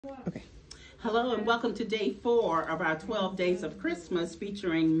Okay. Hello and welcome to day 4 of our 12 days of Christmas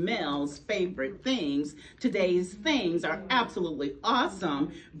featuring Mel's favorite things. Today's things are absolutely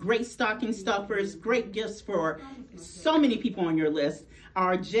awesome. Great stocking stuffers, great gifts for so many people on your list.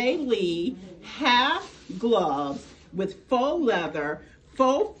 Our J. Lee half gloves with faux leather,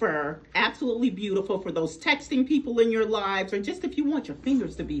 faux fur, absolutely beautiful for those texting people in your lives or just if you want your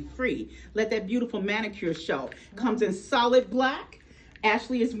fingers to be free. Let that beautiful manicure show. Comes in solid black.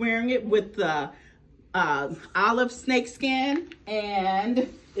 Ashley is wearing it with the olive snakeskin,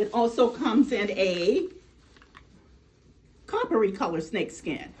 and it also comes in a coppery color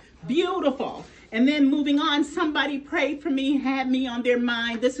snakeskin. Beautiful. And then moving on, somebody prayed for me, had me on their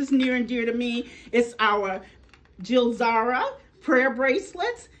mind. This is near and dear to me. It's our Jill Zara prayer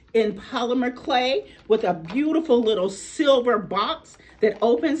bracelets in polymer clay with a beautiful little silver box that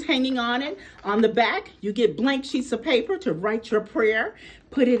opens hanging on it. On the back, you get blank sheets of paper to write your prayer,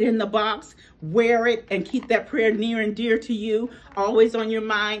 put it in the box, wear it, and keep that prayer near and dear to you, always on your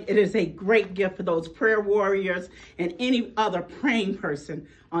mind. It is a great gift for those prayer warriors and any other praying person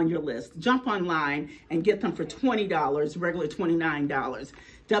on your list. Jump online and get them for $20, regular $29.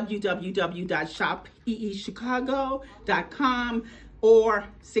 www.shopeechicago.com or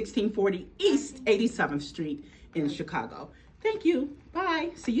 1640 East 87th Street in Chicago. Thank you.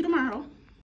 Bye. See you tomorrow.